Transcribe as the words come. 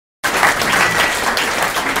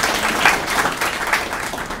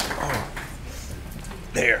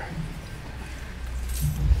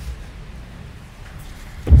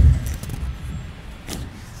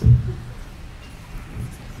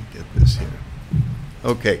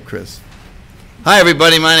Okay, Chris. Hi,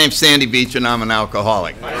 everybody. My name's Sandy Beach, and I'm an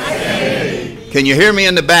alcoholic. Can you hear me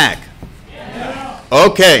in the back? Yeah.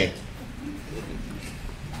 Okay.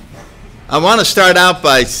 I want to start out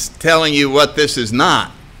by telling you what this is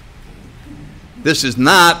not. This is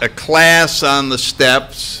not a class on the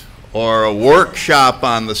steps or a workshop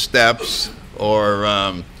on the steps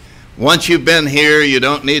or once you've been here, you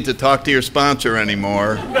don't need to talk to your sponsor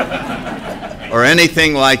anymore or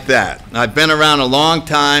anything like that. I've been around a long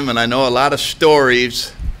time and I know a lot of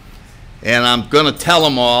stories, and I'm going to tell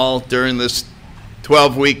them all during this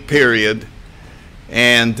 12-week period.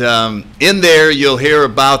 And in there you'll hear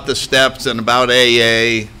about the steps and about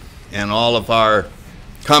AA and all of our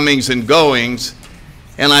comings and goings.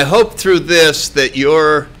 And I hope through this that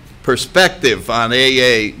your perspective on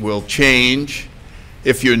AA will change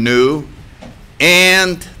if you're new,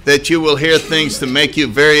 and that you will hear things to make you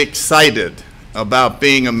very excited about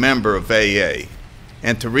being a member of AA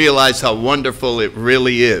and to realize how wonderful it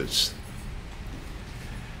really is.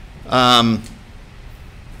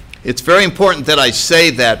 It's very important that I say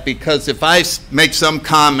that, because if I make some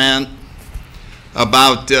comment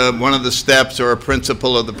about one of the steps or a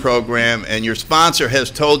principle of the program and your sponsor has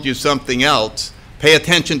told you something else, pay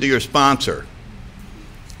attention to your sponsor.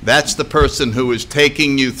 That's the person who is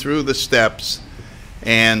taking you through the steps,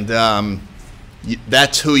 and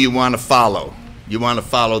that's who you want to follow. You want to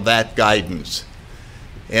follow that guidance.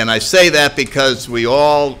 And I say that because we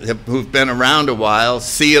all who've been around a while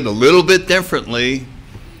see it a little bit differently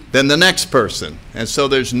than the next person. And so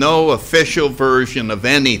there's no official version of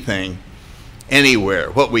anything anywhere.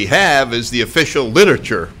 What we have is the official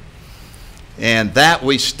literature, and that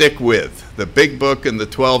we stick with, the Big Book and the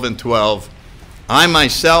 12 and 12. I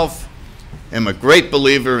myself am a great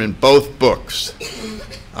believer in both books.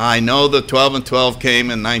 I know the 12 and 12 came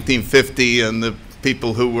in 1950, and the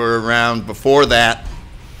people who were around before that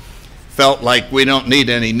felt like we don't need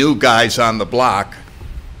any new guys on the block.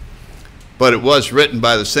 But it was written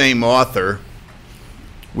by the same author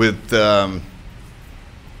with 12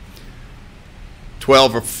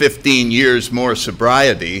 or 15 years more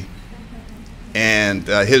sobriety. And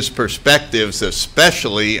his perspectives,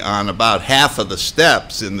 especially on about half of the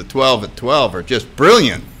steps in the 12 at 12, are just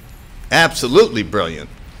brilliant, absolutely brilliant.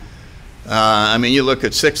 I mean, you look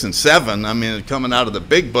at 6 and 7, I mean, coming out of the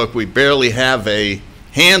Big Book, we barely have a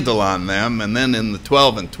handle on them. And then in the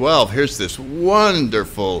 12 and 12, here's this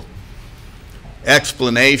wonderful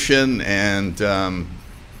explanation and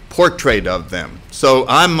portrait of them. So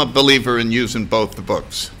I'm a believer in using both the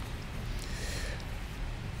books.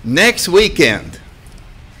 Next weekend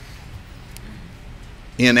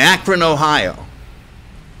in Akron, Ohio,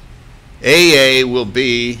 AA will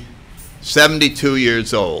be 72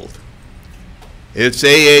 years old. It's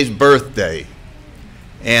AA's birthday,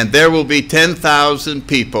 and there will be 10,000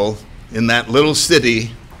 people in that little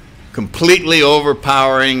city, completely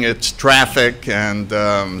overpowering its traffic, and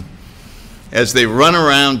as they run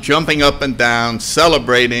around jumping up and down,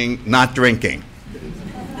 celebrating, not drinking.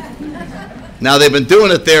 Now, they've been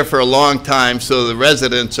doing it there for a long time, so the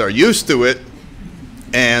residents are used to it.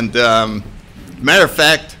 And matter of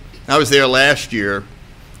fact, I was there last year.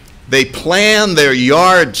 They plan their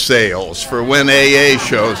yard sales for when AA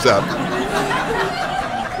shows up.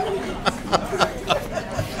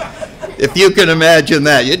 If you can imagine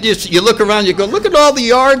that. You look around, you go, look at all the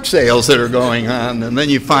yard sales that are going on, and then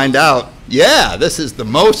you find out, yeah, this is the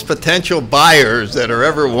most potential buyers that are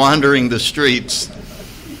ever wandering the streets.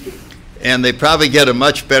 And they probably get a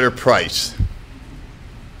much better price.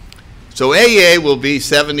 So AA will be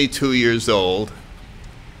 72 years old.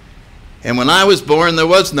 And when I was born, there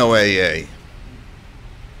was no AA.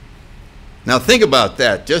 Now think about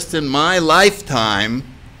that. Just in my lifetime,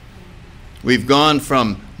 we've gone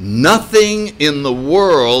from nothing in the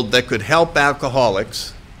world that could help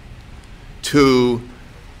alcoholics to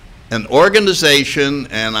an organization,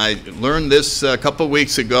 and I learned this a couple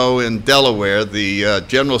weeks ago in Delaware. The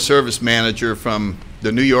general service manager from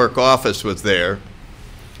the New York office was there,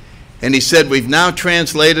 and he said, we've now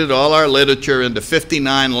translated all our literature into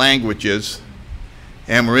 59 languages,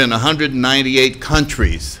 and we're in 198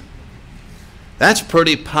 countries. That's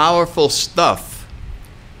pretty powerful stuff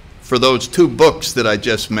for those two books that I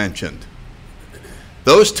just mentioned.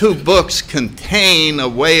 Those two books contain a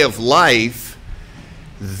way of life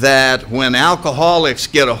that when alcoholics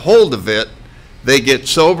get a hold of it, they get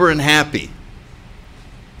sober and happy,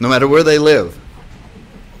 no matter where they live,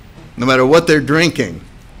 no matter what they're drinking.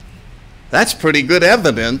 That's pretty good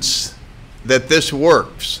evidence that this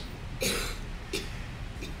works.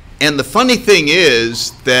 And the funny thing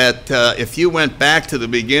is that if you went back to the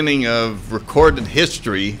beginning of recorded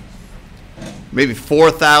history, maybe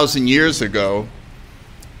 4,000 years ago,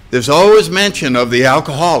 there's always mention of the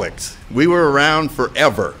alcoholics. We were around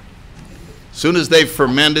forever. As soon as they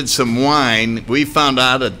fermented some wine, we found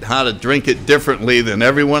out how to drink it differently than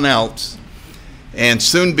everyone else, and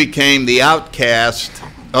soon became the outcast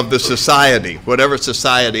of the society, whatever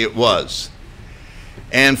society it was.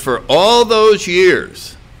 And for all those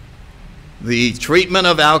years, the treatment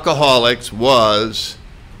of alcoholics was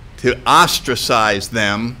to ostracize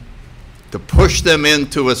them, to push them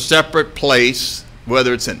into a separate place,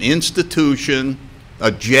 whether it's an institution,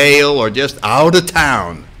 a jail, or just out of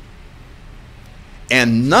town.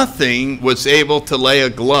 And nothing was able to lay a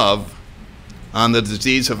glove on the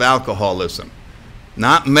disease of alcoholism.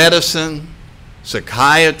 Not medicine,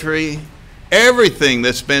 psychiatry, everything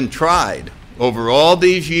that's been tried over all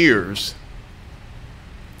these years,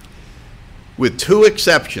 with two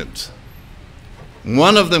exceptions.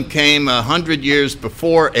 One of them came 100 years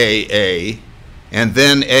before AA, and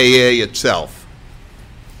then AA itself.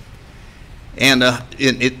 And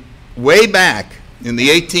way back in the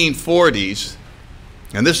 1840s,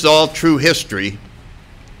 and this is all true history,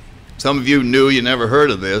 some of you knew, you never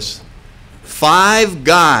heard of this, 5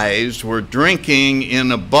 guys were drinking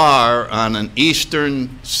in a bar on an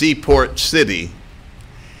eastern seaport city,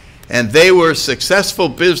 and they were successful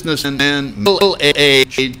businessmen, middle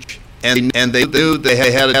age, and they knew they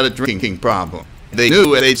had a drinking problem. They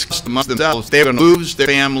knew they'd discussed amongst themselves they were going to lose their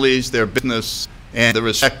families, their business, and the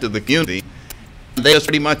respect of the community. They just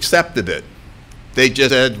pretty much accepted it. They just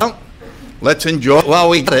said, well, let's enjoy it while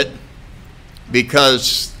we got it,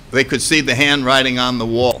 because they could see the handwriting on the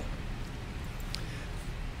wall.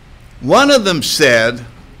 One of them said,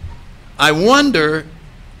 I wonder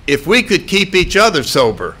if we could keep each other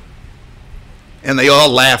sober. And they all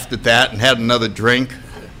laughed at that and had another drink.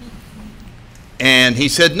 And he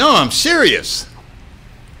said, no, I'm serious.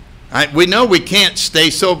 We know we can't stay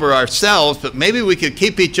sober ourselves, but maybe we could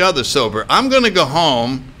keep each other sober. I'm going to go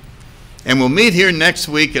home, and we'll meet here next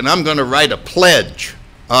week, and I'm going to write a pledge,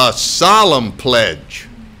 a solemn pledge.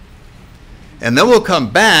 And then we'll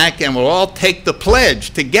come back, and we'll all take the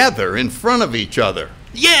pledge together in front of each other.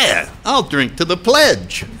 Yeah, I'll drink to the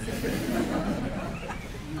pledge.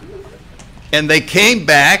 And they came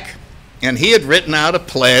back, and he had written out a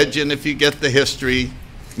pledge, and if you get the history,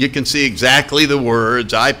 you can see exactly the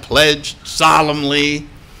words. I pledge solemnly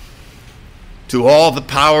to all the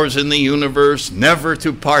powers in the universe never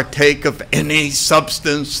to partake of any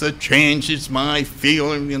substance that changes my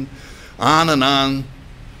feeling, and on and on.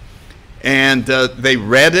 And they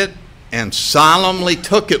read it and solemnly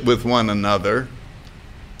took it with one another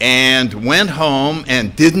and went home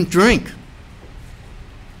and didn't drink.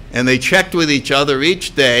 And they checked with each other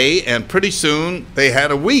each day, and pretty soon they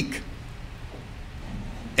had a week.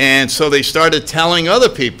 And so they started telling other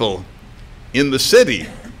people in the city,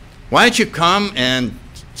 why don't you come and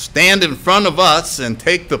stand in front of us and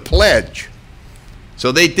take the pledge?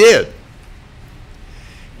 So they did.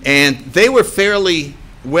 And they were fairly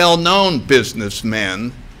well-known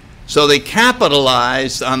businessmen, so they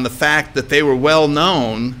capitalized on the fact that they were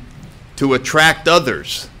well-known to attract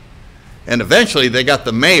others. And eventually they got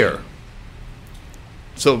the mayor.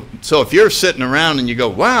 So if you're sitting around and you go,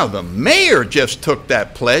 wow, the mayor just took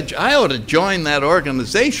that pledge, I ought to join that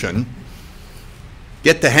organization,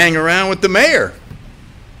 get to hang around with the mayor.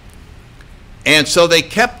 And so they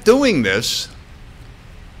kept doing this,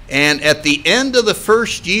 and at the end of the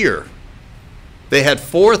first year, they had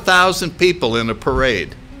 4,000 people in a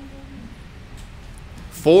parade.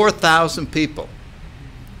 4,000 people.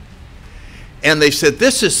 And they said,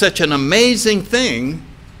 this is such an amazing thing,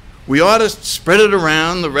 we ought to spread it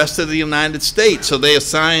around the rest of the United States. So they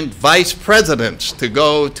assigned vice presidents to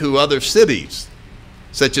go to other cities,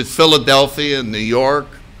 such as Philadelphia, New York,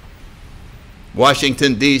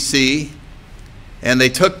 Washington, D.C., and they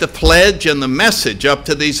took the pledge and the message up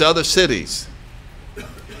to these other cities.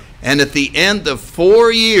 And at the end of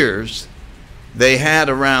 4 years, they had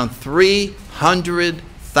around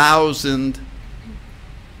 300,000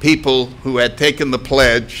 people who had taken the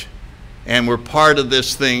pledge and were part of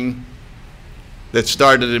this thing that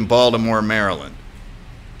started in Baltimore, Maryland.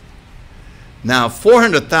 Now,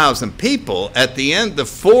 400,000 people, at the end of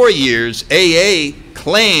 4 years, AA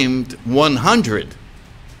claimed 100,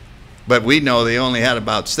 but we know they only had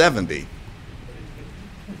about 70.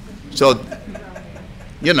 So,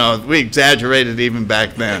 you know, we exaggerated even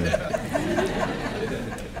back then.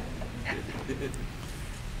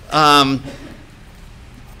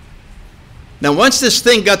 Now, once this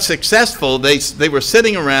thing got successful, they were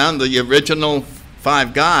sitting around, the original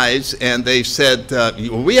 5 guys, and they said,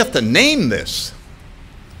 well, we have to name this.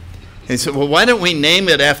 He said, well, why don't we name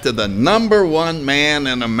it after the #1 man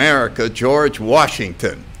in America, George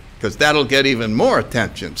Washington? Because that'll get even more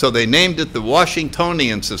attention. So they named it the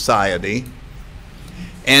Washingtonian Society,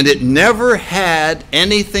 and it never had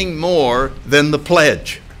anything more than the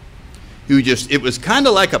pledge. It was kind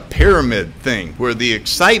of like a pyramid thing, where the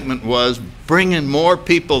excitement was bringing more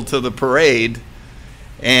people to the parade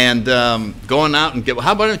and going out and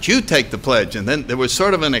how about don't you take the pledge? And then there was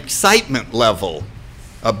sort of an excitement level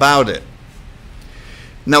about it.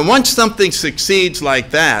 Now, once something succeeds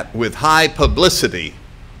like that with high publicity,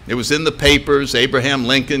 it was in the papers. Abraham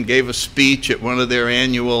Lincoln gave a speech at one of their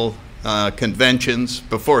annual conventions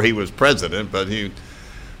before he was president, but he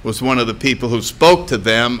was one of the people who spoke to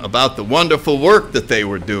them about the wonderful work that they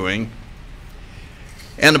were doing.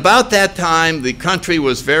 And about that time, the country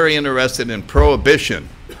was very interested in prohibition.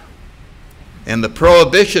 And the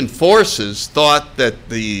prohibition forces thought that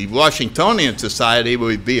the Washingtonian Society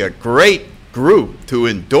would be a great group to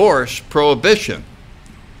endorse prohibition.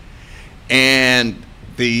 And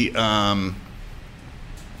the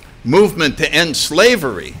movement to end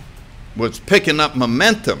slavery was picking up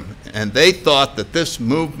momentum, and they thought that this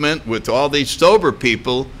movement with all these sober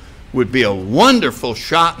people would be a wonderful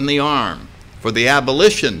shot in the arm for the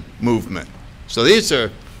abolition movement. So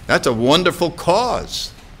that's a wonderful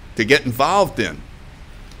cause to get involved in.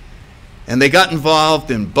 And they got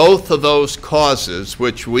involved in both of those causes,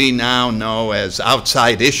 which we now know as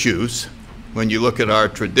outside issues when you look at our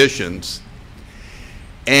traditions.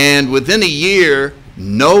 And within a year,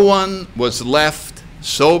 no one was left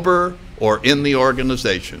sober or in the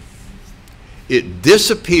organization. It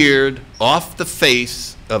disappeared off the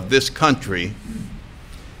face of this country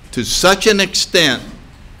to such an extent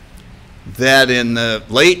that in the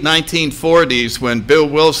late 1940s, when Bill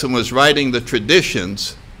Wilson was writing the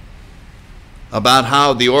traditions about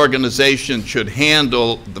how the organization should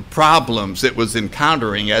handle the problems it was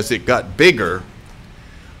encountering as it got bigger,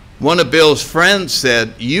 one of Bill's friends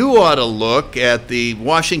said, you ought to look at the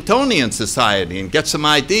Washingtonian Society and get some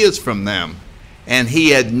ideas from them. And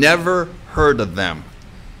he had never heard of them.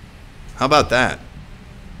 How about that?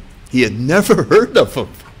 He had never heard of them.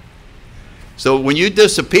 So when you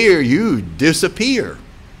disappear, you disappear.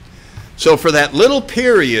 So for that little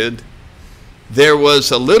period, there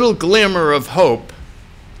was a little glimmer of hope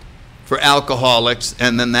for alcoholics,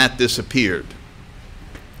 and then that disappeared.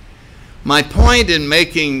 My point in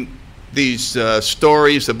making these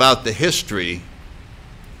stories about the history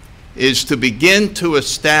is to begin to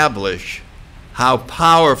establish how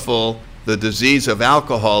powerful the disease of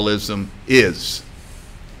alcoholism is.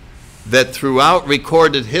 That throughout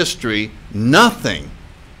recorded history, nothing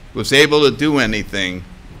was able to do anything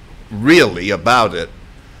really about it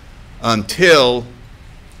until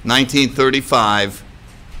 1935,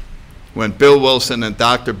 when Bill Wilson and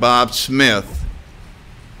Dr. Bob Smith,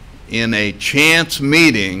 in a chance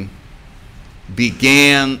meeting,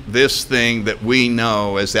 began this thing that we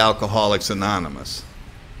know as Alcoholics Anonymous.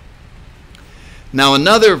 Now,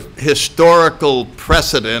 another historical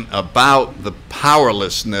precedent about the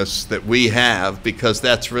powerlessness that we have, because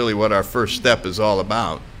that's really what our first step is all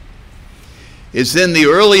about, is in the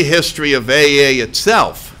early history of AA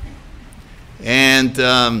itself. And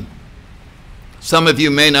some of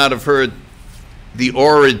you may not have heard the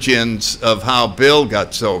origins of how Bill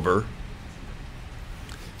got sober.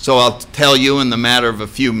 So I'll tell you in the matter of a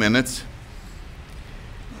few minutes.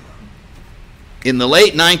 In the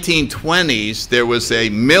late 1920s, there was a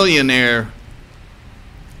millionaire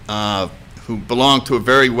who belonged to a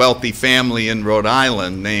very wealthy family in Rhode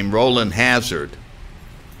Island named Roland Hazard.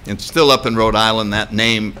 And still up in Rhode Island, that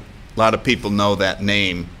name, a lot of people know that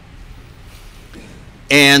name.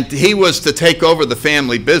 And he was to take over the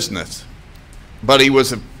family business. But he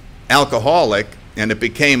was an alcoholic, and it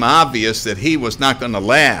became obvious that he was not going to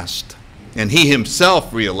last. And he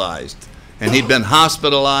himself realized. And he'd been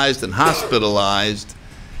hospitalized and hospitalized.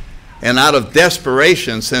 And out of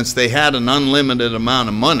desperation, since they had an unlimited amount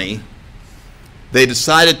of money, they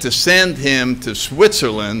decided to send him to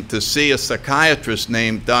Switzerland to see a psychiatrist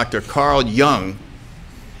named Dr. Carl Jung.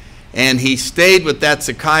 And he stayed with that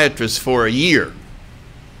psychiatrist for a year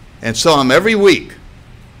and saw him every week.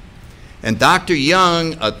 And Dr.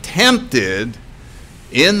 Jung attempted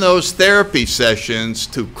in those therapy sessions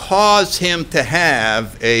to cause him to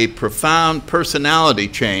have a profound personality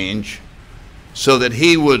change so that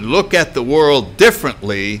he would look at the world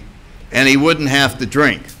differently and he wouldn't have to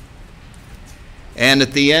drink. And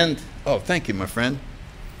at the end, oh, thank you, my friend.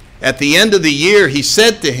 At the end of the year, he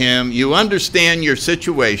said to him, you understand your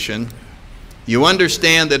situation. You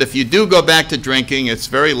understand that if you do go back to drinking, it's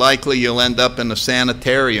very likely you'll end up in a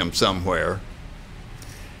sanitarium somewhere.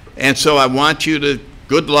 And so I want you to,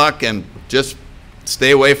 good luck, and just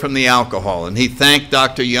stay away from the alcohol. And he thanked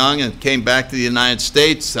Dr. Young and came back to the United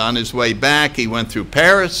States. On his way back, he went through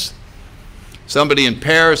Paris. Somebody in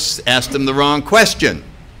Paris asked him the wrong question.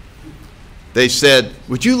 They said,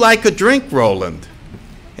 "Would you like a drink, Roland?"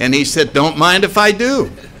 And he said, "Don't mind if I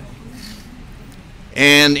do."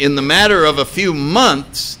 And in the matter of a few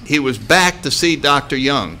months, he was back to see Dr.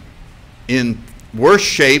 Young in worse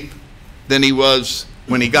shape than he was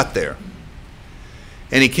when he got there.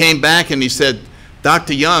 And he came back and he said,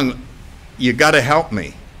 "Dr. Young, you got to help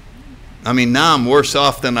me. I mean, now I'm worse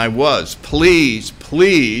off than I was. Please,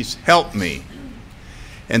 please help me."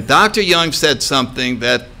 And Dr. Young said something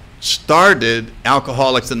that started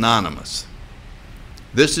Alcoholics Anonymous.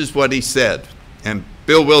 This is what he said. And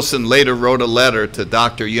Bill Wilson later wrote a letter to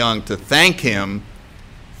Dr. Young to thank him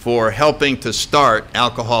for helping to start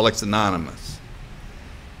Alcoholics Anonymous.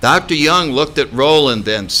 Dr. Young looked at Roland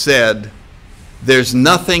and said, "There's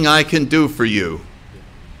nothing I can do for you."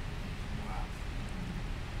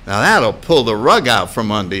 Now that'll pull the rug out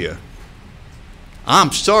from under you.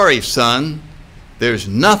 "I'm sorry, son. There's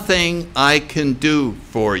nothing I can do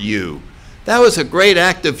for you." That was a great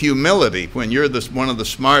act of humility when you're one of the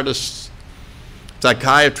smartest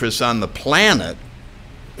psychiatrists on the planet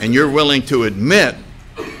and you're willing to admit,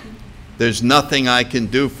 "There's nothing I can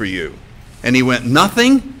do for you." And he went,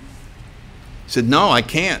 "Nothing?" He said, "No, I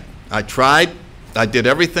can't. I tried. I did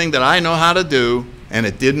everything that I know how to do, and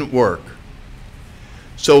it didn't work."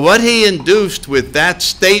 So what he induced with that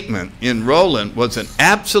statement in Roland was an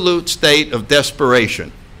absolute state of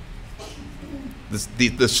desperation.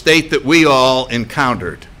 The state that we all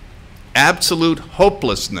encountered. Absolute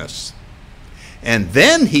hopelessness. And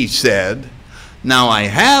then he said, "Now I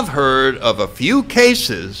have heard of a few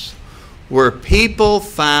cases where people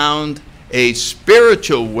found a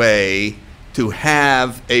spiritual way to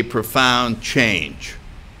have a profound change.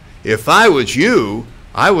 If I was you,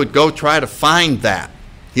 I would go try to find that."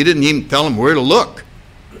 He didn't even tell them where to look.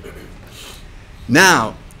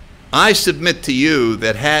 Now, I submit to you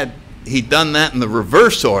that had he done that in the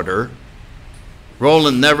reverse order,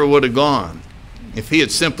 Roland never would have gone. If he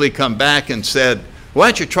had simply come back and said, "Why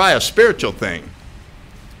don't you try a spiritual thing?"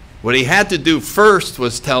 What he had to do first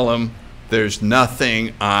was tell him, "There's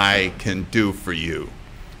nothing I can do for you."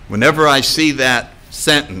 Whenever I see that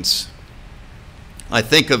sentence, I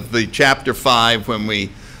think of the chapter 5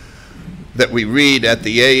 that we read at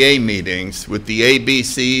the AA meetings with the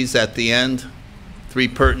ABCs at the end, 3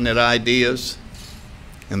 pertinent ideas.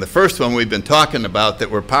 And the first one we've been talking about, that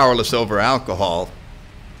we're powerless over alcohol.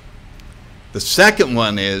 The second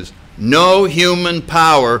one is, no human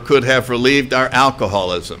power could have relieved our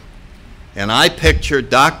alcoholism. And I picture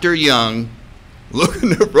Dr. Young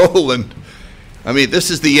looking at Roland. I mean, this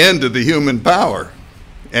is the end of the human power.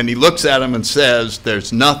 And he looks at him and says,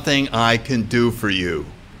 "There's nothing I can do for you."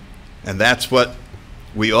 And that's what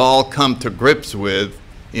we all come to grips with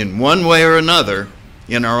in one way or another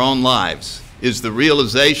in our own lives, is the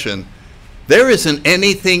realization there isn't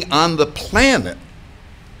anything on the planet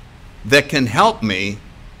that can help me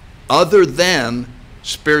other than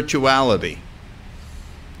spirituality.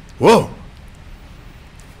 Whoa.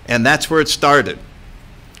 And that's where it started.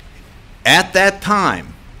 At that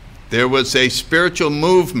time, there was a spiritual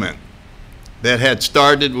movement that had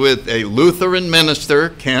started with a Lutheran minister,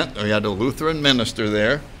 Kent, we had a Lutheran minister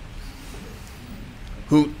there,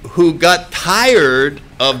 who got tired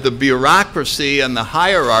of the bureaucracy and the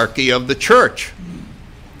hierarchy of the church.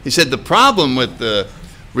 He said the problem with the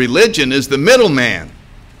religion is the middleman.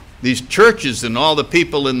 These churches and all the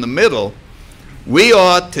people in the middle, we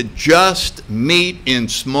ought to just meet in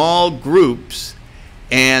small groups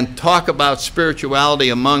and talk about spirituality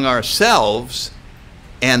among ourselves,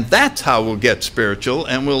 and that's how we'll get spiritual,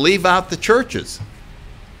 and we'll leave out the churches.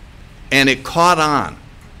 And it caught on.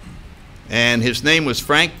 And his name was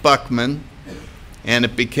Frank Buckman, and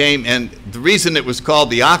the reason it was called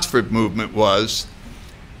the Oxford Movement was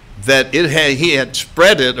that he had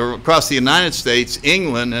spread it across the United States,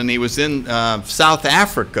 England, and he was in South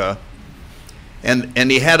Africa,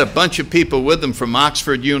 and he had a bunch of people with him from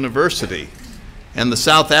Oxford University. And the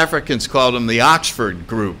South Africans called him the Oxford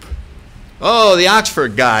Group. Oh, the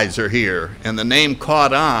Oxford guys are here. And the name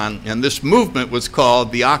caught on, and this movement was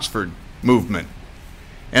called the Oxford Movement.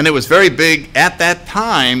 And it was very big at that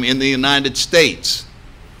time in the United States.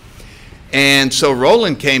 And so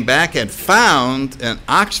Roland came back and found an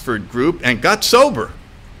Oxford group and got sober.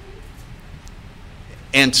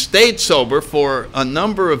 And stayed sober for a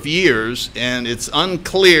number of years, and it's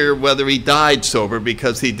unclear whether he died sober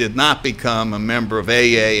because he did not become a member of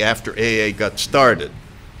AA after AA got started.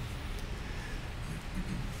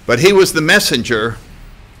 But he was the messenger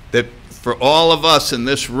that, for all of us in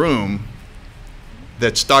this room,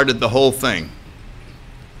 that started the whole thing.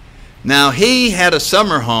 Now, he had a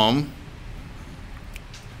summer home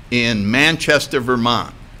in Manchester,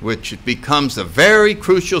 Vermont, which becomes a very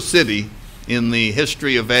crucial city in the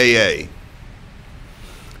history of AA.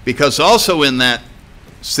 Because also in that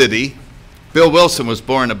city, Bill Wilson was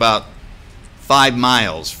born about 5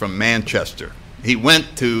 miles from Manchester. He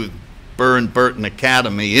went to Burr and Burton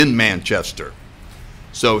Academy in Manchester.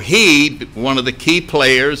 So he, one of the key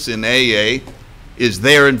players in AA, is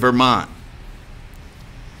there in Vermont.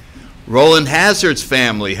 Roland Hazard's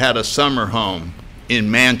family had a summer home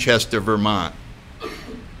in Manchester, Vermont.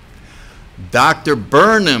 Dr.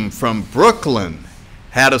 Burnham from Brooklyn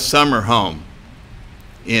had a summer home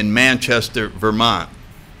in Manchester, Vermont.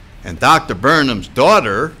 And Dr. Burnham's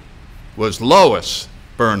daughter was Lois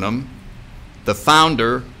Burnham, the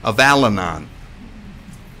founder of Al-Anon,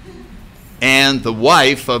 and the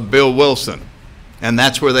wife of Bill Wilson. And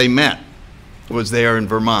that's where they met, was there in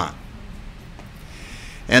Vermont.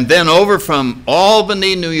 And then over from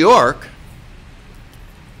Albany, New York,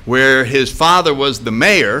 where his father was the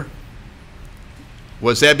mayor,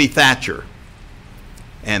 was Ebby Thatcher.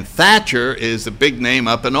 And Thatcher is a big name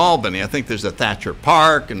up in Albany. I think there's a Thatcher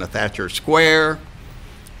Park and a Thatcher Square.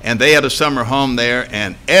 And they had a summer home there,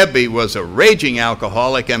 and Ebby was a raging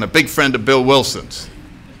alcoholic and a big friend of Bill Wilson's.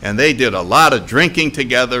 And they did a lot of drinking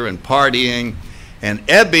together and partying. And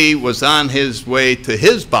Ebby was on his way to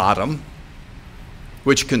his bottom,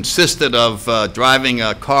 which consisted of driving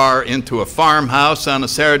a car into a farmhouse on a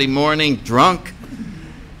Saturday morning, drunk,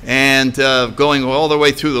 and going all the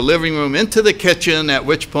way through the living room into the kitchen, at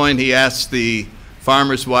which point he asked the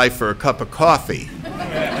farmer's wife for a cup of coffee.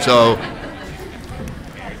 So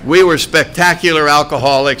we were spectacular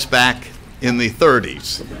alcoholics back in the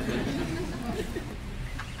 30s.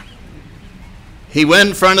 He went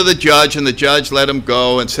in front of the judge, and the judge let him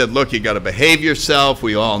go and said, look, you got to behave yourself.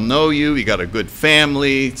 We all know you. You got a good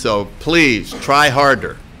family. So please, try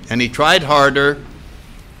harder. And he tried harder.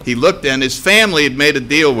 He looked, and his family had made a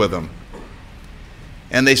deal with him.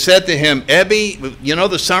 And they said to him, Ebby, you know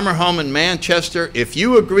the summer home in Manchester? If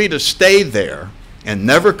you agree to stay there and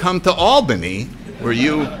never come to Albany, where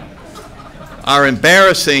you are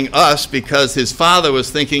embarrassing us, because his father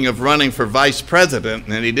was thinking of running for vice president,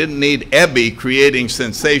 and he didn't need Ebby creating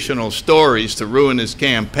sensational stories to ruin his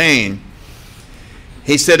campaign.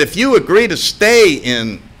 He said, if you agree to stay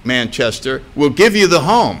in Manchester, we'll give you the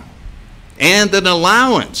home and an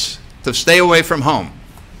allowance to stay away from home.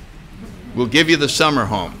 We'll give you the summer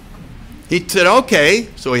home. He said, okay.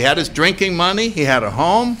 So he had his drinking money, he had a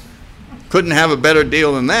home, couldn't have a better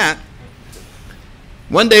deal than that.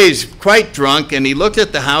 One day he's quite drunk, and he looked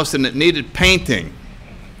at the house, and it needed painting.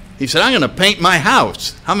 He said, I'm going to paint my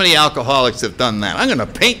house. How many alcoholics have done that? I'm going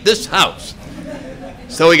to paint this house.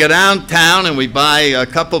 So we go downtown, and we buy a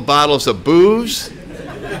couple bottles of booze,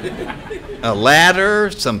 a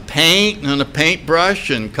ladder, some paint, and a paintbrush,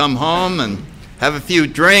 and come home and have a few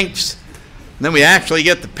drinks. And then we actually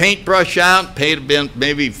get the paintbrush out, paint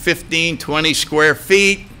maybe 15, 20 square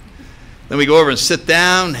feet. Then we go over and sit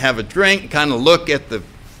down, have a drink, kind of look at the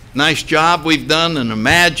nice job we've done and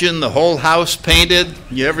imagine the whole house painted.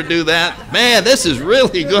 You ever do that? Man, this is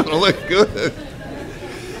really going to look good.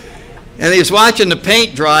 And he was watching the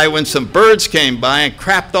paint dry when some birds came by and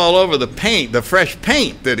crapped all over the paint, the fresh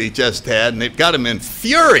paint that he just had, and it got him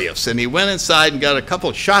furious. And he went inside and got a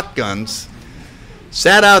couple shotguns,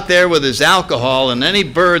 sat out there with his alcohol, and any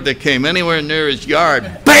bird that came anywhere near his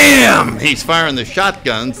yard, bam! He's firing the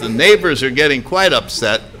shotguns. The neighbors are getting quite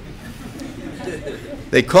upset.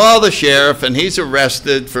 They call the sheriff, and he's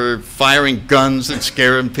arrested for firing guns and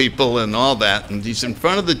scaring people and all that. And he's in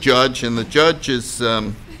front of the judge, and the judge is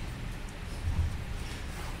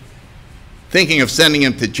thinking of sending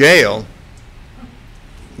him to jail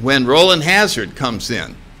when Roland Hazard comes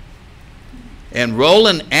in. And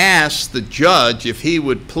Roland asked the judge if he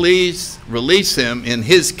would please release him in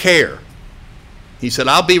his care. He said,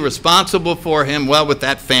 I'll be responsible for him, well, with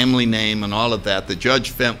that family name and all of that. The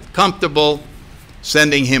judge felt comfortable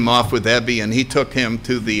sending him off with Ebby, and he took him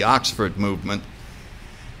to the Oxford movement.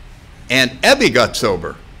 And Ebby got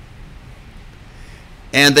sober.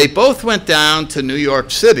 And they both went down to New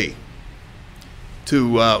York City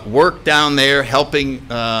to work down there, helping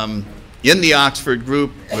in the Oxford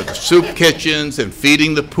group with soup kitchens and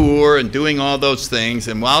feeding the poor and doing all those things.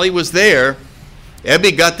 And while he was there,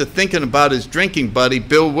 Ebby got to thinking about his drinking buddy,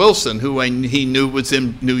 Bill Wilson, who he knew was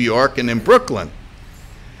in New York and in Brooklyn.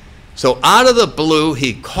 So out of the blue,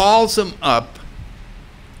 he calls him up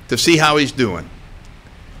to see how he's doing.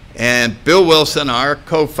 And Bill Wilson, our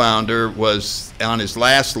co-founder, was on his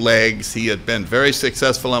last legs. He had been very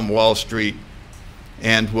successful on Wall Street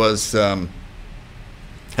and had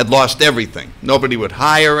lost everything. Nobody would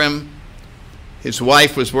hire him. His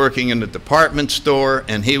wife was working in a department store,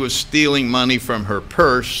 and he was stealing money from her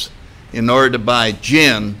purse in order to buy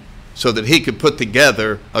gin so that he could put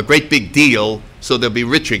together a great big deal so they'll be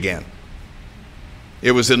rich again.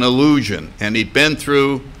 It was an illusion, and he'd been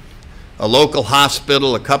through a local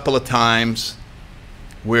hospital a couple of times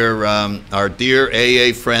where our dear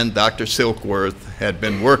AA friend, Dr. Silkworth, had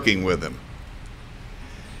been working with him.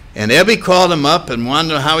 And Ebby called him up and wanted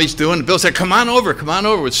to know how he's doing. Bill said, come on over, come on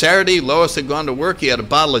over. It was Saturday. Lois had gone to work. He had a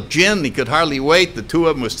bottle of gin. He could hardly wait. The two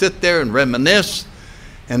of them would sit there and reminisce.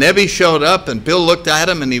 And Ebby showed up, and Bill looked at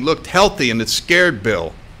him, and he looked healthy, and it scared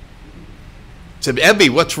Bill. He said, Ebby,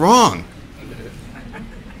 what's wrong?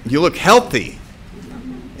 You look healthy.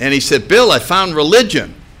 And he said, Bill, I found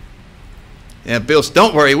religion. And Bill said,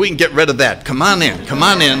 don't worry, we can get rid of that. Come on in, come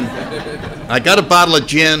on in. I got a bottle of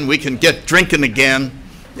gin. We can get drinking again.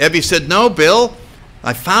 Ebby said, no, Bill,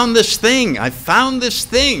 I found this thing. I found this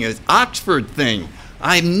thing, an Oxford thing.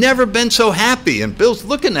 I've never been so happy. And Bill's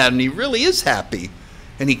looking at him, and he really is happy.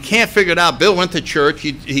 And he can't figure it out. Bill went to church.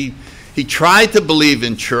 He tried to believe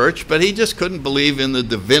in church, but he just couldn't believe in the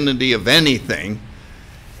divinity of anything.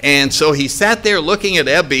 And so he sat there looking at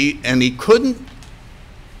Ebby, and he couldn't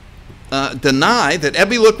deny that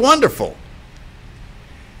Ebby looked wonderful.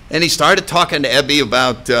 And he started talking to Ebby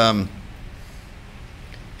about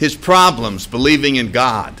his problems believing in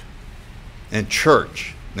God and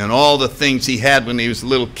church and all the things he had when he was a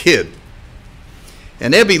little kid.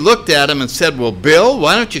 And Ebby looked at him and said, well, Bill,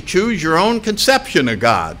 why don't you choose your own conception of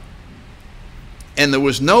God? And there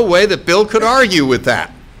was no way that Bill could argue with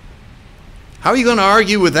that. How are you going to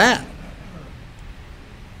argue with that?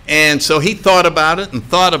 And so he thought about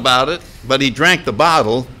it, but he drank the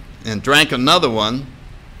bottle and drank another one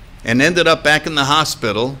and ended up back in the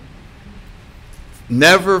hospital.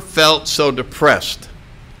 Never felt so depressed.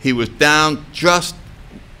 He was down just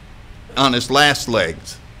on his last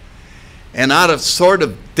legs. And out of sort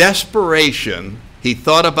of desperation, he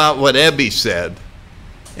thought about what Ebby said.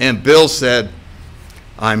 And Bill said,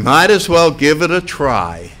 I might as well give it a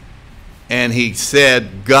try. And he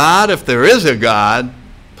said, God, if there is a God,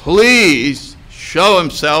 please show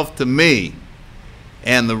himself to me.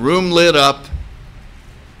 And the room lit up.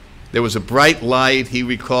 There was a bright light. He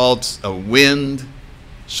recalled a wind,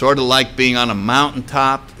 sort of like being on a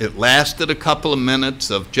mountaintop. It lasted a couple of minutes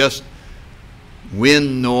of just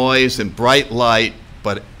wind noise and bright light.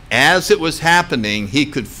 But as it was happening, he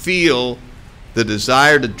could feel the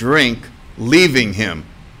desire to drink leaving him.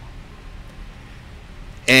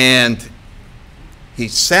 And he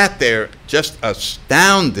sat there just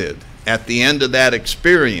astounded at the end of that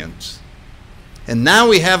experience. And now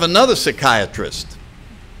we have another psychiatrist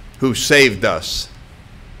who saved us.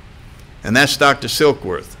 And that's Dr.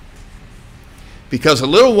 Silkworth. Because a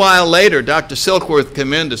little while later, Dr. Silkworth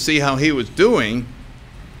came in to see how he was doing.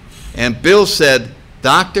 And Bill said,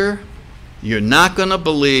 Doctor, you're not going to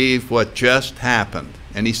believe what just happened.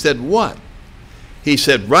 And he said, what? He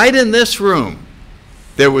said, right in this room,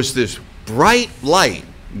 there was this bright light.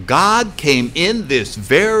 God came in this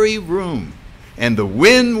very room, and the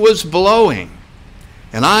wind was blowing,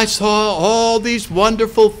 and I saw all these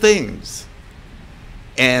wonderful things,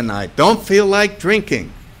 and I don't feel like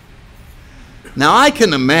drinking. Now I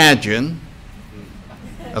can imagine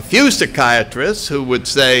a few psychiatrists who would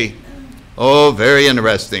say, oh, very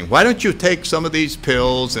interesting. Why don't you take some of these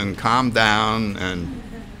pills and calm down?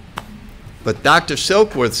 But Dr.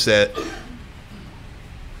 Silkworth said,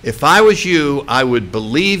 if I was you, I would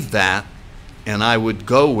believe that and I would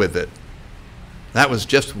go with it. That was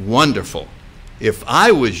just wonderful. If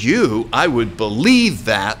I was you, I would believe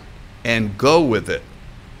that and go with it.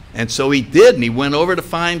 And so he did, and he went over to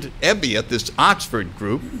find Ebby at this Oxford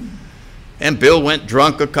group. And Bill went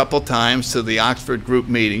drunk a couple times to the Oxford group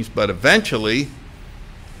meetings, but eventually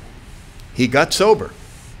he got sober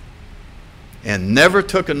and never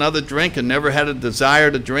took another drink and never had a desire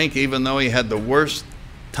to drink, even though he had the worst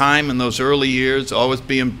time in those early years, always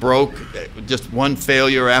being broke, just one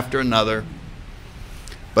failure after another.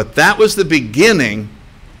 But that was the beginning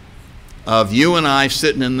of you and I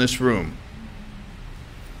sitting in this room.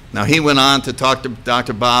 Now, he went on to talk to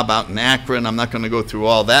Dr. Bob out in Akron. I'm not going to go through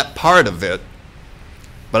all that part of it.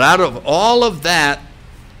 But out of all of that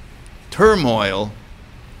turmoil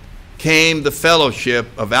came the fellowship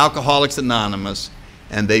of Alcoholics Anonymous,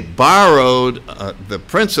 and they borrowed the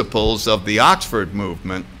principles of the Oxford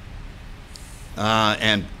movement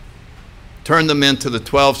and turned them into the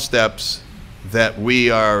 12 steps that we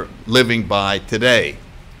are living by today.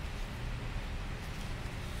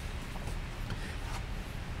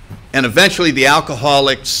 And eventually the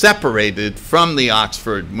alcoholics separated from the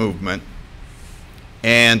Oxford movement,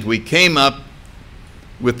 and we came up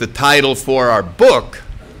with the title for our book,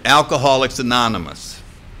 Alcoholics Anonymous,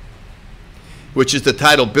 which is the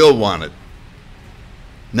title Bill wanted.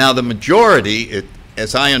 Now the majority,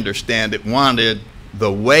 as I understand it, wanted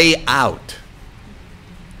The Way Out.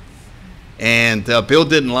 And Bill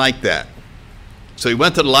didn't like that. So he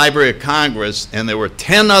went to the Library of Congress, and there were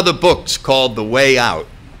 10 other books called The Way Out.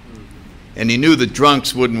 And he knew the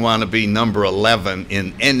drunks wouldn't want to be number 11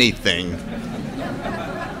 in anything.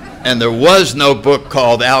 And there was no book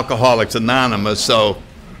called Alcoholics Anonymous, so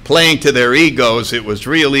playing to their egos, it was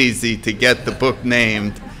real easy to get the book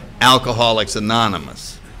named Alcoholics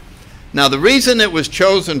Anonymous. Now, the reason it was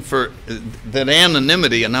chosen for that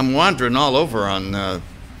anonymity, and I'm wandering all over on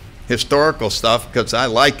historical stuff because I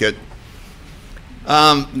like it,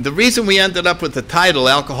 the reason we ended up with the title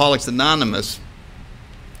Alcoholics Anonymous,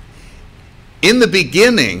 in the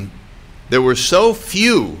beginning, there were so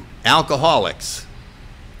few alcoholics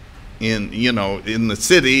in the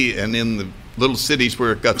city and in the little cities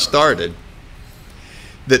where it got started,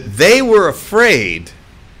 that they were afraid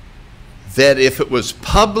that if it was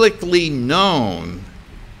publicly known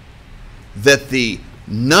that the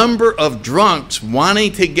number of drunks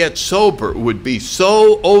wanting to get sober would be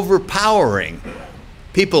so overpowering,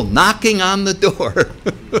 people knocking on the door.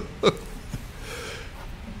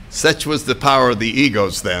 Such was the power of the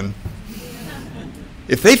egos then.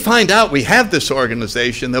 If they find out we have this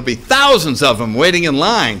organization, there'll be thousands of them waiting in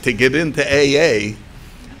line to get into AA,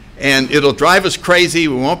 and it'll drive us crazy.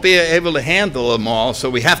 We won't be able to handle them all, so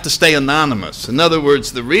we have to stay anonymous. In other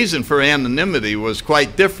words, the reason for anonymity was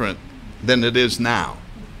quite different than it is now.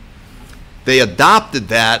 They adopted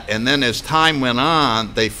that, and then as time went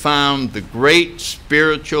on, they found the great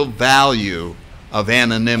spiritual value of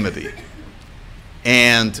anonymity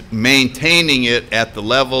and maintaining it at the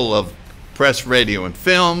level of press, radio, and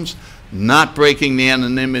films, not breaking the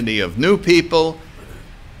anonymity of new people,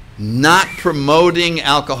 not promoting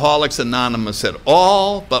Alcoholics Anonymous at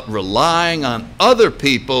all, but relying on other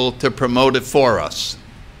people to promote it for us,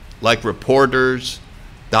 like reporters,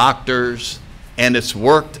 doctors, and it's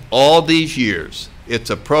worked all these years.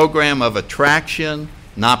 It's a program of attraction,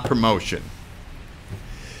 not promotion.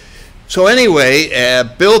 So anyway,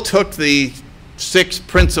 Bill took the 6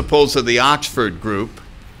 principles of the Oxford group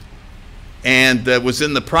and was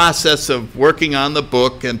in the process of working on the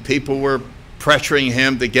book, and people were pressuring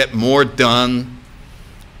him to get more done.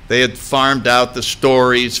 They had farmed out the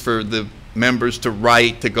stories for the members to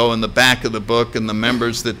write, to go in the back of the book, and the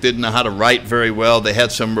members that didn't know how to write very well, they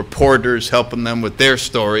had some reporters helping them with their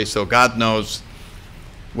story, so God knows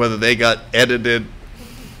whether they got edited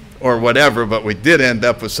or whatever, but we did end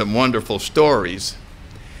up with some wonderful stories.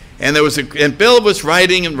 And there was and Bill was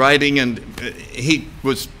writing, and he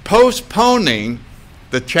was postponing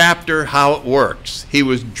the chapter How It Works. He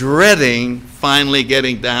was dreading finally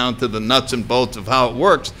getting down to the nuts and bolts of how it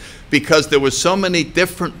works, because there were so many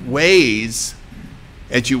different ways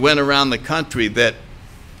as you went around the country that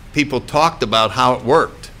people talked about how it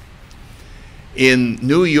worked. In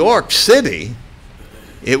New York City,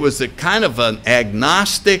 it was a kind of an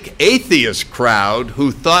agnostic atheist crowd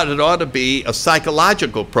who thought it ought to be a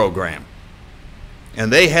psychological program.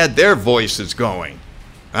 And they had their voices going.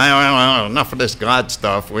 Enough of this God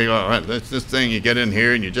stuff. It's this thing, you get in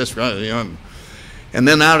here and you just, And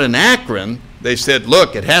then out in Akron, they said,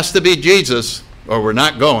 look, it has to be Jesus or we're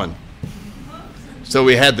not going. So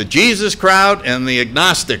we had the Jesus crowd and the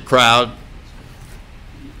agnostic crowd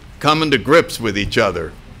coming to grips with each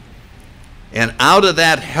other. And out of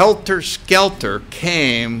that helter-skelter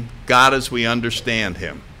came God as we understand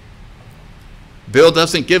him. Bill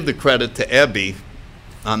doesn't give the credit to Ebby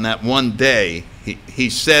on that one day. He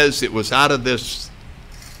says it was out of this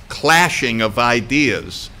clashing of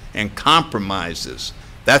ideas and compromises.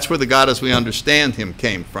 That's where the God as we understand him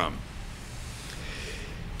came from.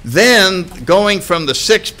 Then, going from the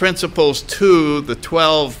 6 principles to the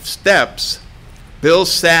 12 steps, Bill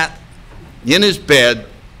sat in his bed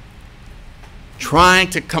trying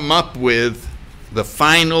to come up with the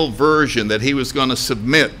final version that he was going to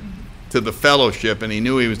submit to the fellowship, and he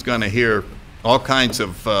knew he was going to hear all kinds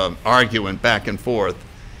of arguing back and forth.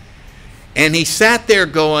 And he sat there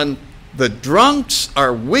going, the drunks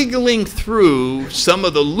are wiggling through some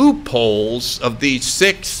of the loopholes of these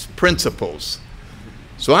 6 principles.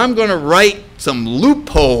 So I'm going to write some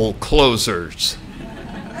loophole closers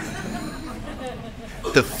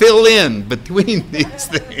to fill in between these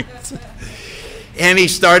things. And he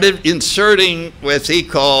started inserting what he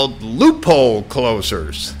called loophole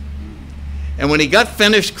closers. And when he got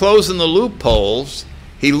finished closing the loopholes,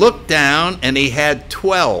 he looked down and he had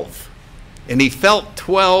 12. And he felt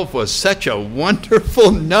 12 was such a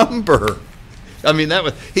wonderful number. I mean,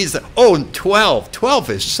 he's like, oh, 12. 12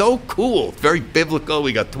 is so cool. Very biblical.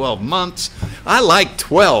 We got 12 months. I like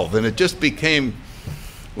 12. And it just became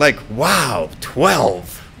like, wow,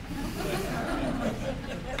 12.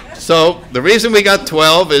 So the reason we got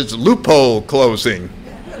 12 is loophole closing.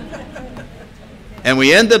 And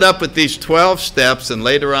we ended up with these 12 steps and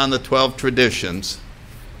later on the 12 traditions.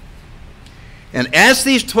 And as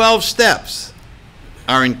these 12 steps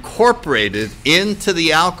are incorporated into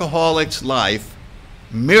the alcoholic's life,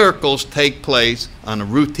 miracles take place on a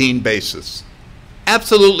routine basis.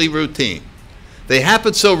 Absolutely routine. They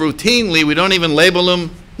happen so routinely we don't even label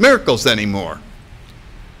them miracles anymore.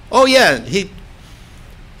 Oh yeah,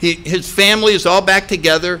 his family is all back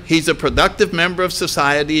together. He's a productive member of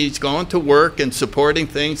society. He's going to work and supporting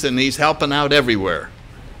things, and he's helping out everywhere.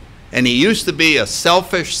 And he used to be a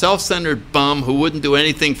selfish, self-centered bum who wouldn't do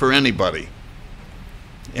anything for anybody.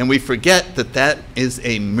 And we forget that that is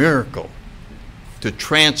a miracle to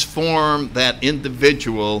transform that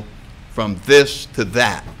individual from this to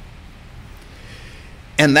that.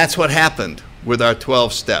 And that's what happened with our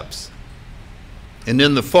 12 steps. And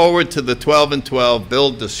in the foreword to the 12 and 12,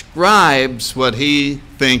 Bill describes what he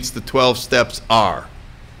thinks the 12 steps are.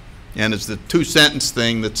 And it's the two-sentence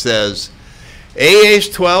thing that says, AA's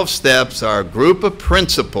 12 steps are a group of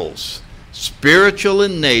principles, spiritual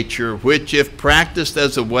in nature, which, if practiced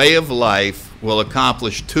as a way of life, will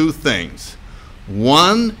accomplish two things.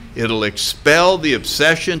 One, it'll expel the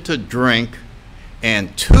obsession to drink,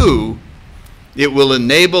 and two, it will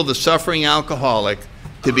enable the suffering alcoholic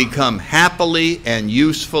to become happily and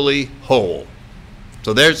usefully whole.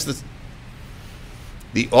 So there's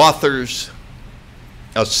the author's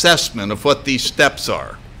assessment of what these steps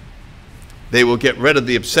are. They will get rid of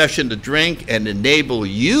the obsession to drink and enable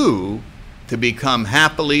you to become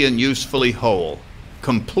happily and usefully whole,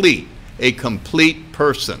 complete, a complete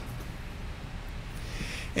person.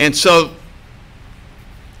 And so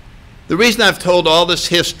the reason I've told all this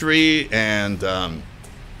history, and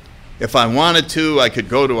if I wanted to, I could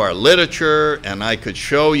go to our literature and I could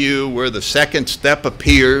show you where the second step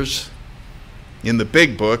appears in the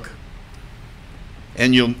big book,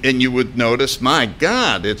 and you would notice, my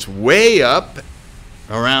God, it's way up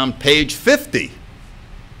around page 50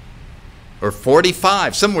 or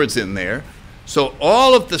 45, somewhere's in there. So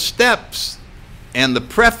all of the steps and the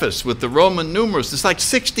preface with the Roman numerals, it's like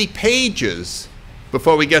 60 pages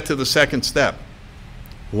before we get to the second step.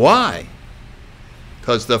 Why?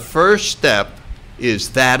 Because the first step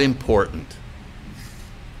is that important.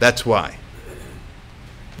 That's why.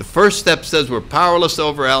 The first step says we're powerless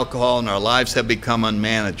over alcohol and our lives have become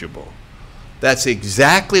unmanageable. That's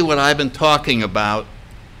exactly what I've been talking about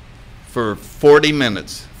for 40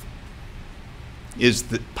 minutes, is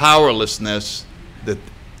the powerlessness that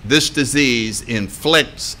this disease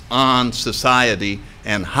inflicts on society,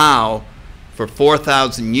 and how for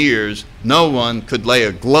 4,000 years no one could lay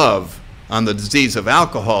a glove on the disease of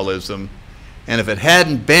alcoholism. And if it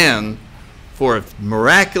hadn't been for a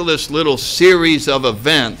miraculous little series of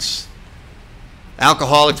events,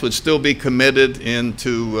 alcoholics would still be committed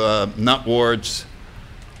into nut wards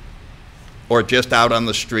or just out on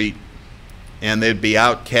the street, and they'd be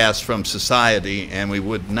outcast from society, and we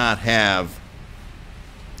would not have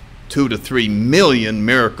 2 to 3 million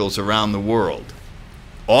miracles around the world.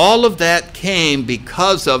 All of that came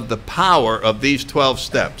because of the power of these 12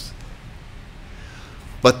 steps.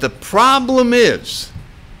 But the problem is,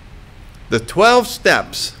 the 12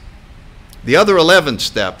 steps, the other 11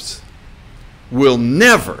 steps, will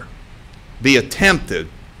never be attempted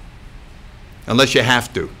unless you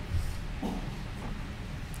have to.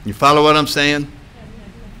 You follow what I'm saying?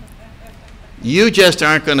 You just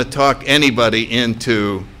aren't going to talk anybody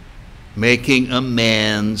into making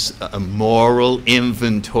amends, a moral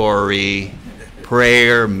inventory,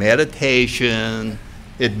 prayer, meditation,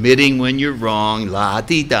 admitting when you're wrong,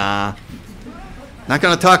 la-di-da. Not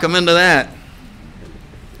going to talk them into that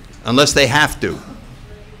unless they have to.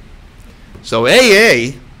 So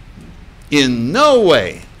AA in no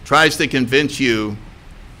way tries to convince you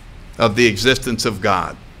of the existence of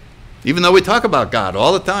God. Even though we talk about God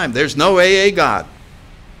all the time, there's no AA God.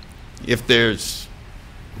 If there's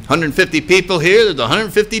 150 people here, there's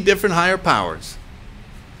 150 different higher powers.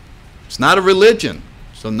 It's not a religion.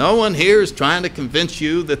 So no one here is trying to convince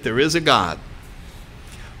you that there is a God.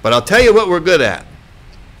 But I'll tell you what we're good at.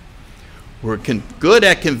 We're good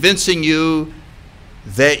at convincing you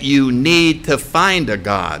that you need to find a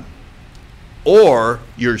God, or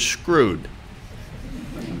you're screwed.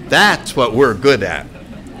 That's what we're good at.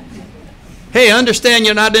 Hey, I understand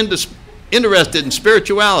you're not interested in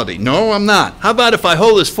spirituality. No, I'm not. How about if I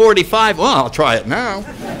hold this 45? Well, I'll try it now.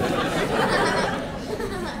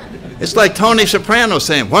 It's like Tony Soprano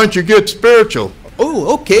saying, why don't you get spiritual?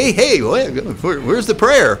 Oh, okay, hey, where's the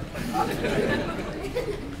prayer?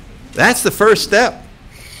 That's the first step.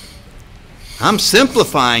 I'm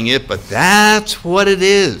simplifying it, but that's what it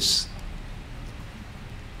is.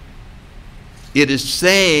 It is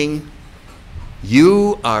saying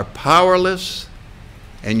you are powerless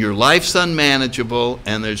and your life's unmanageable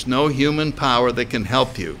and there's no human power that can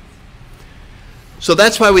help you. So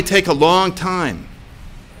that's why we take a long time.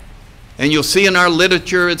 And you'll see in our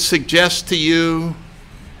literature it suggests to you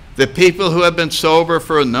that people who have been sober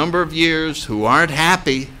for a number of years, who aren't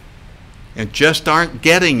happy and just aren't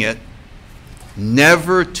getting it,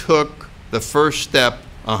 never took the first step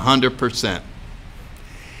 100%.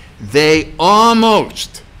 They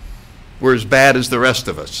almost were as bad as the rest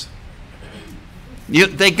of us.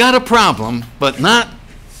 They got a problem, but not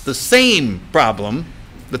the same problem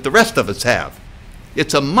that the rest of us have.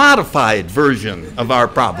 It's a modified version of our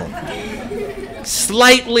problem.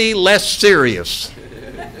 Slightly less serious.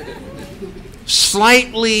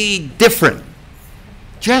 Slightly different.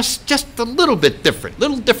 Just a little bit different.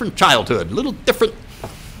 Little different childhood. Little different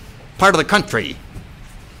part of the country.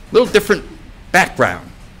 Little different background.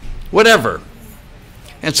 Whatever.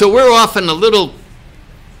 And so we're often a little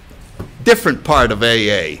different part of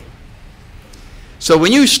AA. So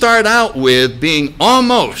when you start out with being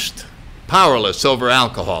almost powerless over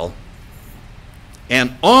alcohol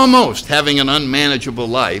and almost having an unmanageable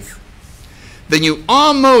life, then you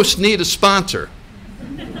almost need a sponsor.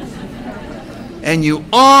 And you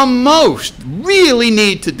almost really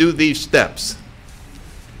need to do these steps.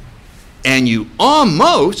 And you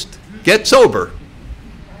almost get sober.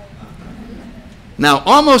 Now,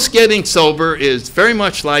 almost getting sober is very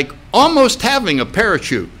much like almost having a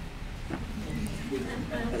parachute.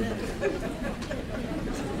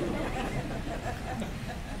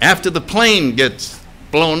 After the plane gets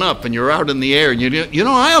blown up and you're out in the air, and you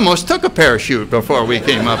know, I almost took a parachute before we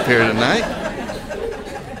came up here tonight.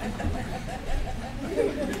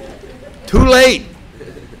 Too late.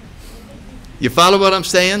 You follow what I'm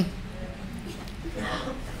saying?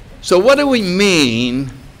 So what do we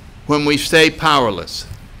mean when we say powerless?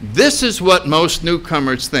 This is what most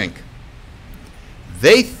newcomers think.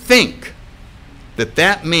 They think that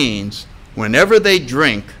that means whenever they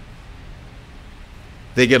drink,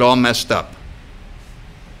 they get all messed up.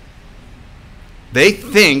 They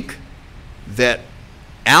think that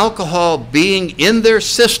alcohol being in their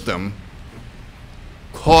system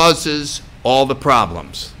causes all the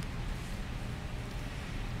problems.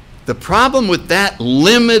 The problem with that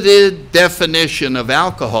limited definition of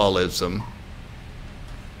alcoholism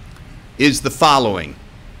is the following.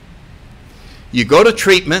 You go to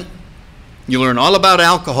treatment, you learn all about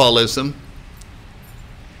alcoholism,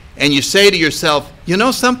 and you say to yourself, you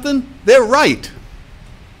know something? They're right.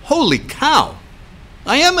 Holy cow,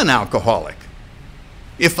 I am an alcoholic.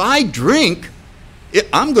 If I drink,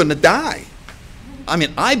 I'm going to die. I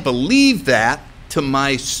mean, I believe that to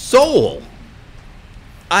my soul.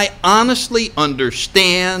 I honestly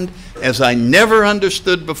understand, as I never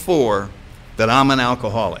understood before, that I'm an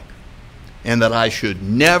alcoholic and that I should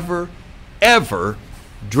never, ever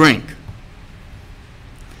drink.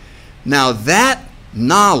 Now that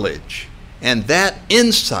knowledge and that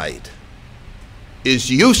insight is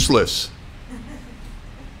useless.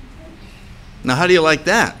 Now how do you like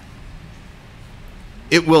that?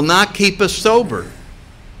 It will not keep us sober.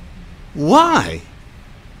 Why?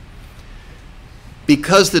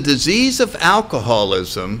 Because the disease of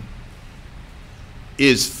alcoholism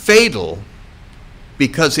is fatal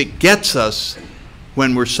because it gets us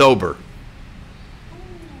when we're sober.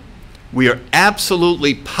 We are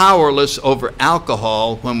absolutely powerless over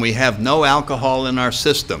alcohol when we have no alcohol in our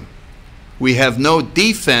system. We have no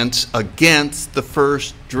defense against the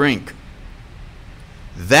first drink.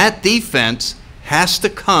 That defense has to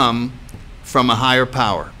come from a higher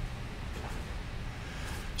power.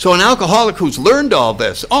 So an alcoholic who's learned all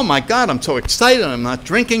this, oh my God, I'm so excited, I'm not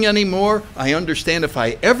drinking anymore. I understand if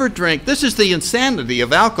I ever drink, this is the insanity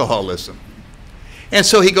of alcoholism. And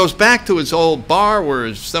so he goes back to his old bar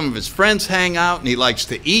where some of his friends hang out and he likes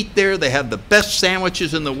to eat there. They have the best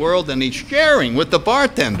sandwiches in the world and he's sharing with the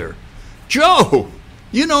bartender. Joe,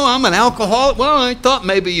 you know I'm an alcoholic? Well, I thought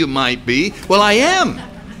maybe you might be. Well, I am.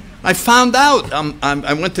 I found out.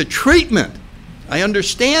 I went to treatment. I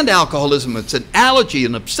understand alcoholism. It's an allergy,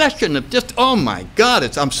 an obsession of just, oh my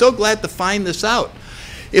God, I'm so glad to find this out.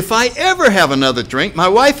 If I ever have another drink, my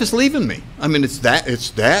wife is leaving me. I mean, it's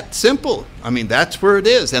that simple. I mean, that's where it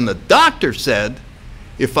is. And the doctor said,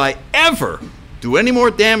 if I ever do any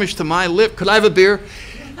more damage to my lip, could I have a beer?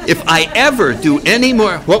 If I ever do any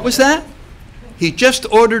more, what was that? He just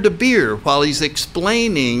ordered a beer while he's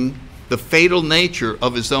explaining the fatal nature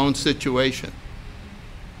of his own situation.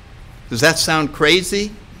 Does that sound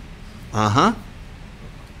crazy? Uh-huh.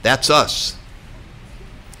 That's us.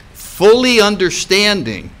 Fully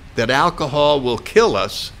understanding that alcohol will kill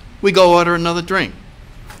us, we go order another drink.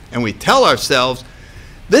 And we tell ourselves,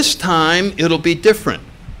 this time it'll be different.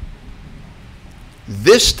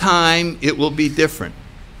 This time it will be different.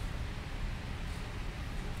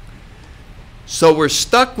 So we're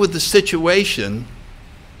stuck with the situation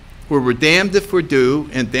where we're damned if we do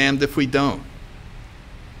and damned if we don't.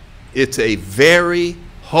 It's a very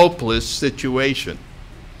hopeless situation.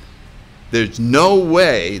 There's no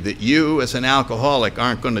way that you, as an alcoholic,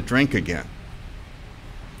 aren't going to drink again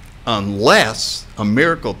unless a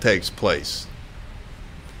miracle takes place.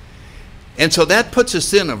 And so that puts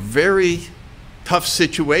us in a very tough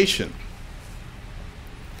situation.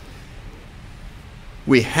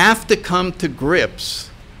 We have to come to grips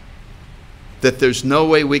that there's no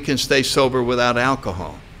way we can stay sober without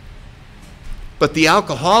alcohol. But the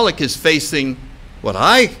alcoholic is facing what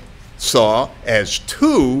I saw as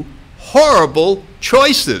two horrible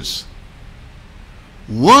choices.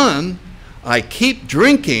 One, I keep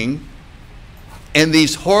drinking and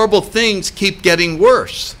these horrible things keep getting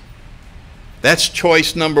worse. That's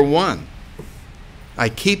choice number one. I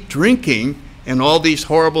keep drinking and all these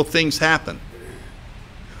horrible things happen.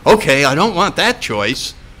 Okay, I don't want that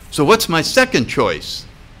choice, so what's my second choice?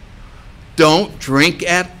 Don't drink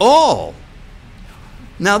at all.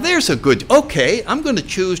 Now there's a good, okay, I'm going to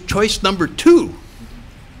choose choice number two.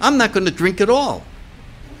 I'm not going to drink at all.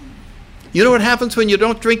 You know what happens when you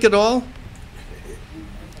don't drink at all?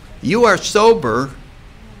 You are sober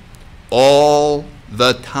all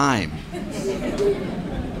the time.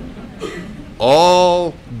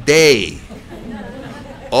 All day.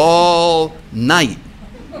 All night.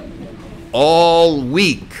 All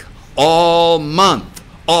week. All month.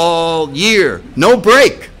 All year. No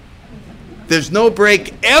break. There's no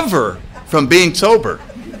break ever from being sober.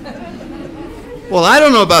 Well, I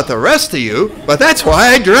don't know about the rest of you, but that's why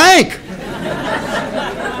I drank.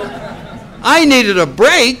 I needed a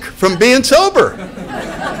break from being sober.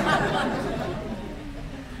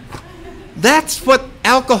 That's what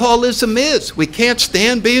alcoholism is. We can't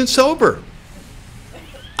stand being sober.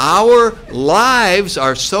 Our lives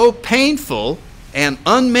are so painful and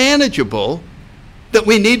unmanageable that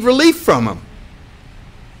we need relief from them.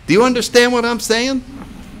 Do you understand what I'm saying?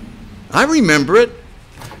 I remember it.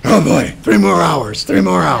 Oh boy, 3 more hours, 3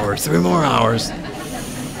 more hours, 3 more hours.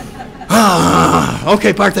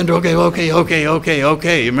 Okay, bartender, okay. You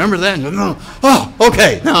remember that? Oh,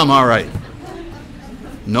 okay, now I'm all right.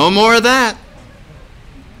 No more of that.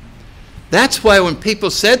 That's why when people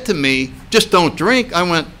said to me, just don't drink, I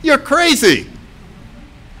went, you're crazy.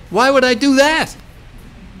 Why would I do that?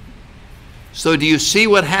 So do you see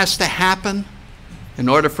what has to happen in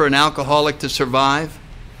order for an alcoholic to survive?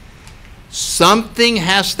 Something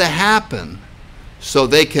has to happen so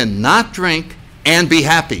they can not drink and be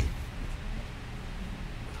happy.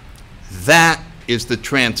 That is the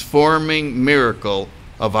transforming miracle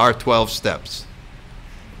of our 12 steps.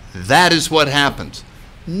 That is what happens.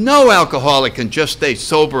 No alcoholic can just stay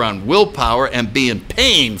sober on willpower and be in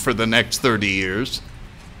pain for the next 30 years.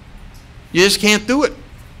 You just can't do it.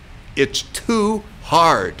 It's too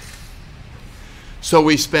hard. So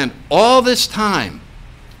we spent all this time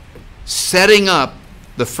setting up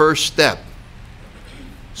the first step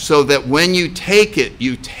so that when you take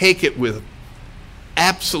it with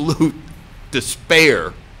absolute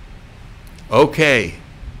despair. Okay,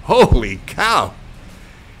 holy cow.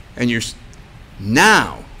 And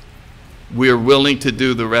now we're willing to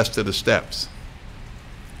do the rest of the steps.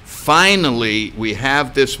 Finally, we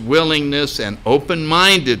have this willingness and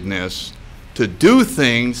open-mindedness to do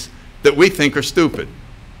things that we think are stupid.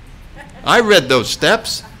 I read those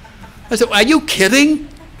steps. I said, are you kidding?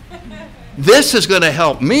 This is going to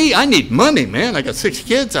help me. I need money, man. I got 6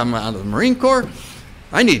 kids. I'm out of the Marine Corps.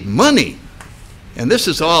 I need money. And this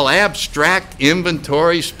is all abstract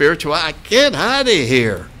inventory, spiritual. Get out of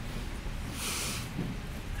here.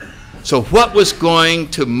 So what was going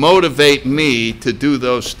to motivate me to do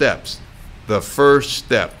those steps? The first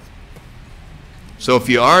step. So if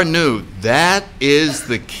you are new, that is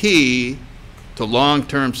the key to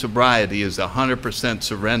long-term sobriety, is 100%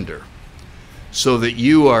 surrender. so that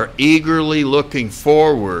you are eagerly looking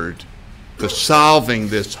forward to solving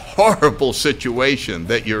this horrible situation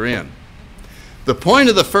that you're in. The point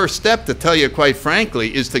of the first step, to tell you quite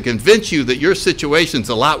frankly, is to convince you that your situation's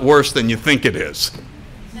a lot worse than you think it is.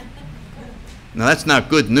 Now that's not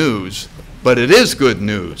good news, but it is good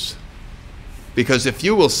news. Because if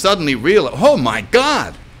you will suddenly realize, oh my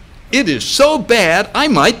God, it is so bad, I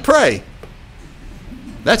might pray.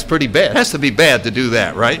 That's pretty bad. It has to be bad to do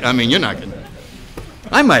that, right? I mean, you're not going to.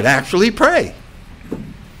 I might actually pray.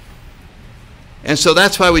 And so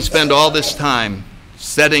that's why we spend all this time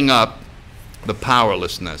setting up the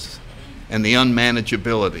powerlessness and the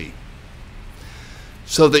unmanageability,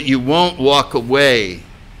 so that you won't walk away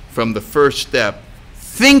from the first step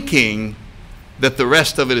thinking that the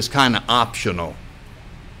rest of it is kind of optional.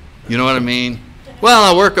 You know what I mean? Well,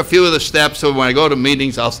 I'll work a few of the steps so when I go to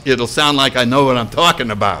meetings, it'll sound like I know what I'm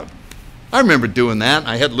talking about. I remember doing that.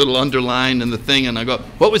 I had a little underline in the thing, and I go,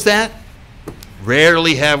 what was that?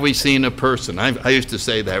 Rarely have we seen a person. I used to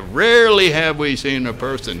say that. Rarely have we seen a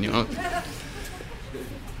person, you know.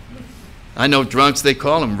 I know drunks, they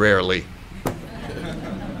call them rarely.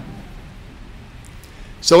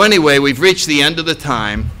 So anyway, we've reached the end of the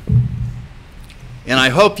time, and I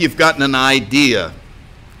hope you've gotten an idea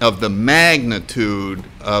of the magnitude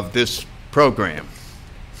of this program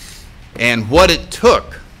and what it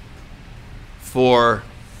took for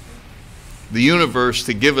the universe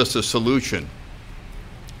to give us a solution.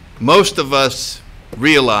 Most of us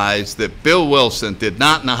realize that Bill Wilson did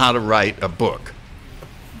not know how to write a book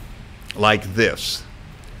like this,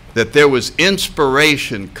 that there was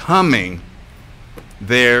inspiration coming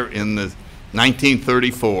there in the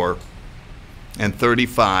 1934 and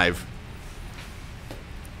 35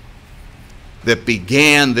 that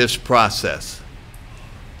began this process,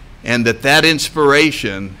 and that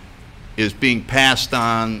inspiration is being passed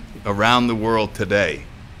on around the world today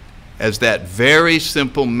as that very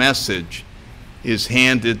simple message is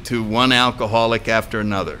handed to one alcoholic after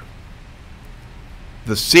another.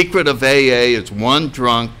 The secret of AA is one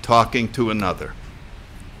drunk talking to another.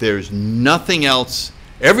 There's nothing else.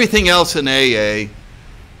 Everything else in AA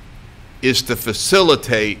is to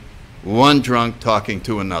facilitate one drunk talking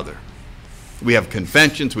to another. We have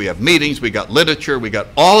conventions, we have meetings, we got literature, we got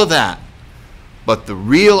all of that. But the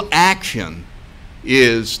real action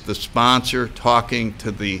is the sponsor talking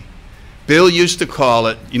to the, Bill used to call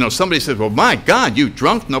it, you know, somebody says, well, my God, you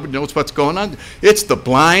drunk, nobody knows what's going on. It's the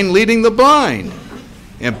blind leading the blind.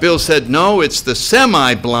 And Bill said, no, it's the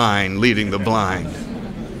semi-blind leading the blind.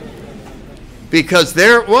 Because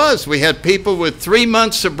there it was. We had people with 3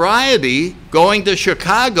 months sobriety going to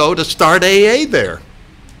Chicago to start AA there.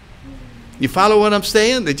 You follow what I'm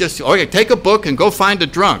saying? They just, okay, take a book and go find a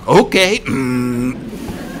drunk. Okay.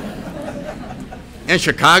 And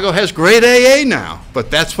Chicago has great AA now.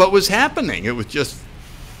 But that's what was happening. It was just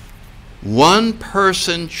one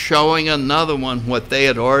person showing another one what they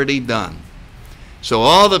had already done. So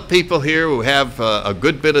all the people here who have a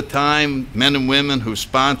good bit of time, men and women who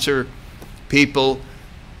sponsor people,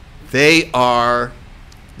 they are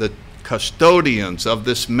the custodians of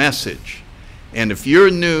this message. And if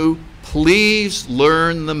you're new, please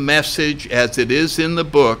learn the message as it is in the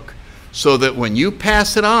book, so that when you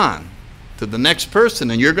pass it on to the next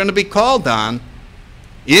person, and you're going to be called on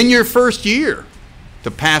in your first year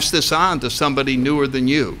to pass this on to somebody newer than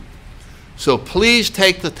you. So please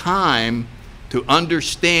take the time to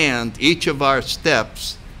understand each of our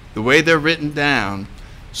steps, the way they're written down,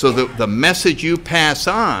 so that the message you pass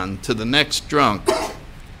on to the next drunk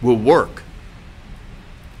will work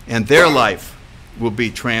and their life will be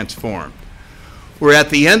transformed. We're at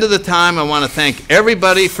the end of the time. I want to thank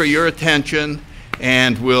everybody for your attention,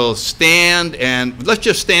 and we'll stand, and let's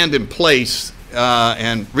just stand in place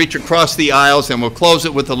and reach across the aisles, and we'll close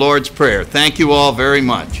it with the Lord's Prayer. Thank you all very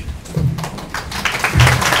much.